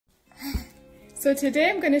So today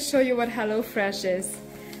I'm going to show you what HelloFresh is.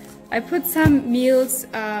 I put some meals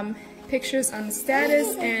pictures on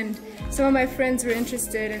status, and some of my friends were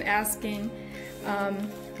interested in asking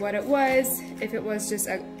what it was, if it was just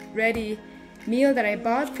a ready meal that I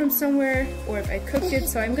bought from somewhere or if I cooked it.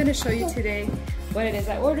 So I'm going to show you today what it is.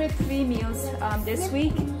 I ordered 3 meals this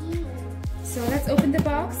week. So let's open the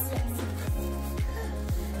box.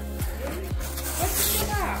 What's in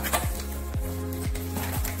the box?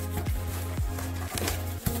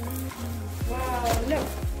 Wow, look.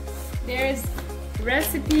 There's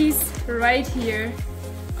recipes right here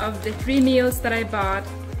of the 3 meals that I bought.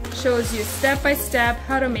 Shows you step by step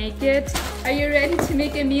how to make it. Are you ready to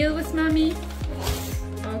make a meal with mommy?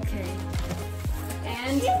 Okay.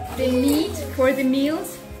 And the meat for the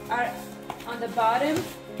meals are on the bottom,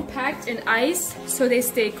 packed in ice so they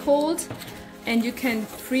stay cold and you can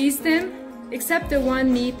freeze them, except the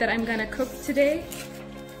one meat that I'm gonna cook today.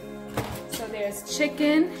 So there's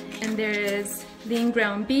chicken, and there is lean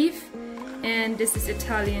ground beef, and this is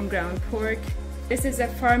Italian ground pork. This is a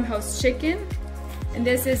farmhouse chicken, and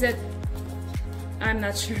this is a, I'm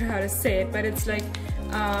not sure how to say it, but it's like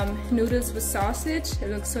noodles with sausage. It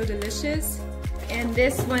looks so delicious. And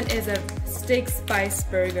this one is a steak spice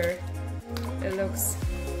burger. It looks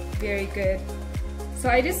very good. So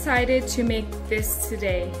I decided to make this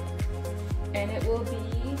today, and it will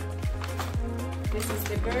be, this is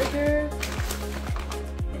the burger,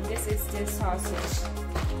 and this is the sausage.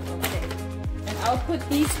 Okay. And I'll put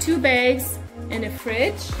these 2 bags in the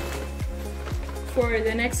fridge for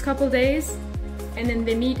the next couple days, and then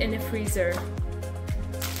the meat in the freezer.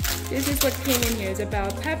 This is what came in here. It's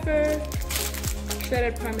about pepper,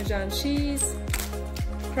 shredded Parmesan cheese,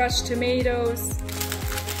 crushed tomatoes,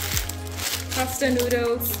 pasta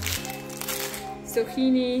noodles,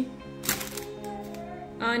 zucchini,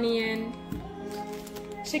 onion,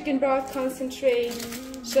 chicken broth concentrate,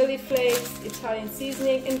 chili flakes, Italian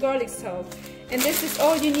seasoning, and garlic salt. And this is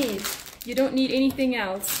all you need. You don't need anything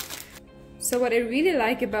else. So what I really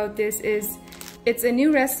like about this is it's a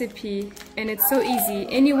new recipe and it's so easy.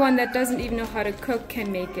 Anyone that doesn't even know how to cook can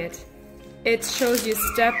make it. It shows you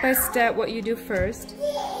step by step what you do first,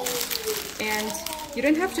 and you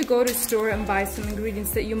don't have to go to the store and buy some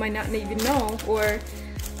ingredients that you might not even know or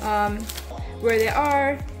where they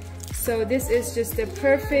are. So this is just a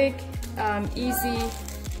perfect, easy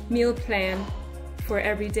meal plan for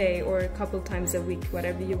every day or a couple times a week,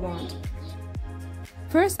 whatever you want.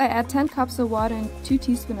 First, I add 10 cups of water and 2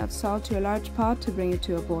 teaspoons of salt to a large pot to bring it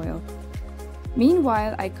to a boil.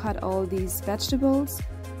 Meanwhile, I cut all these vegetables.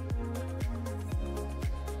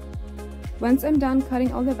 Once I'm done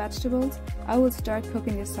cutting all the vegetables, I will start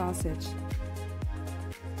cooking the sausage.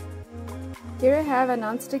 Here I have a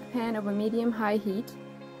non-stick pan over medium-high heat.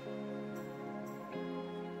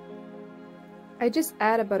 I just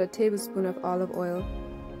add about a tablespoon of olive oil.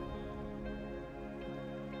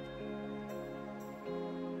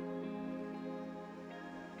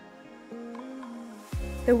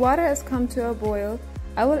 The water has come to a boil.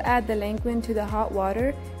 I will add the linguine to the hot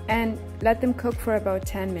water and let them cook for about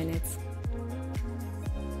 10 minutes.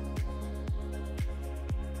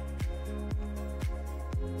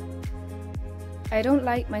 I don't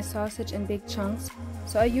like my sausage in big chunks,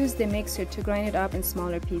 so I use the mixer to grind it up in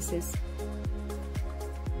smaller pieces.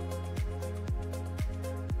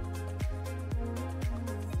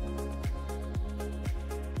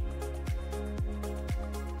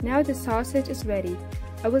 Now the sausage is ready.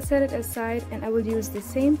 I will set it aside and I will use the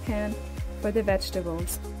same pan for the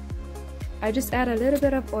vegetables. I just add a little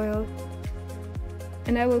bit of oil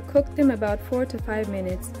and I will cook them about 4 to 5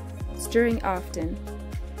 minutes, stirring often.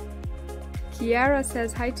 Kiara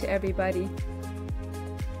says hi to everybody.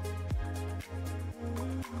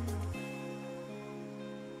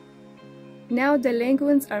 Now the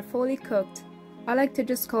linguines are fully cooked. I like to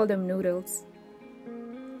just call them noodles.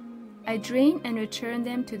 I drain and return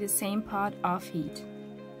them to the same pot off heat.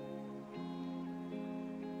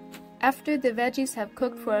 After the veggies have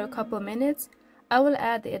cooked for a couple minutes, I will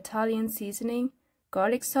add the Italian seasoning,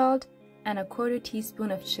 garlic salt, and a 1/4 teaspoon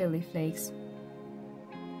of chili flakes.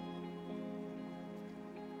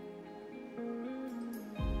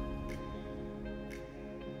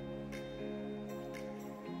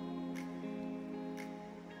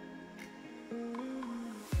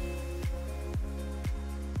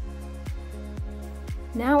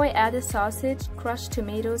 Now I add the sausage, crushed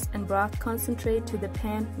tomatoes, and broth concentrate to the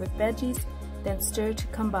pan with veggies, then stir to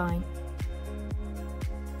combine.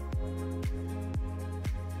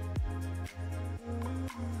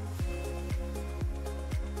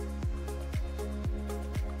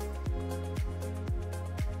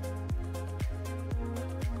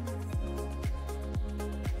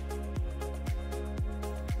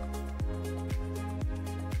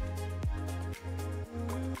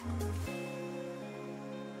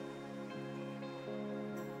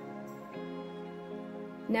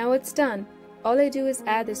 Now it's done. All I do is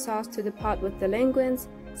add the sauce to the pot with the linguines,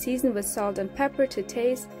 season with salt and pepper to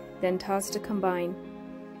taste, then toss to combine.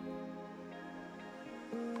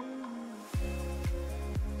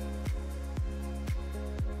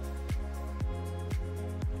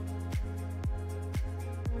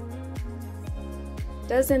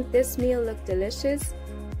 Doesn't this meal look delicious?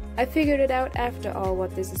 I figured it out after all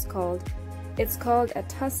what this is called. It's called a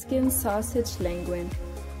Tuscan Sausage Linguine.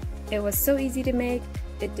 It was so easy to make,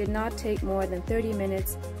 it did not take more than 30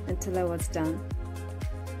 minutes until I was done.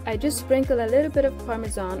 I just sprinkle a little bit of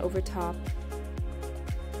Parmesan over top.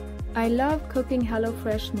 I love cooking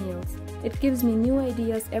HelloFresh meals. It gives me new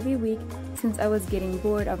ideas every week since I was getting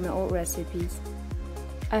bored of my old recipes.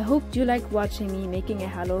 I hope you like watching me making a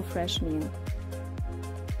HelloFresh meal.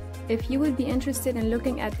 If you would be interested in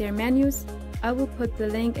looking at their menus, I will put the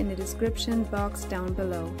link in the description box down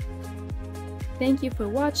below. Thank you for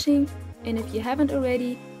watching, and if you haven't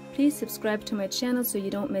already, please subscribe to my channel so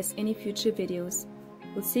you don't miss any future videos.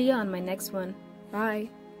 We'll see you on my next one.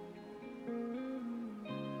 Bye!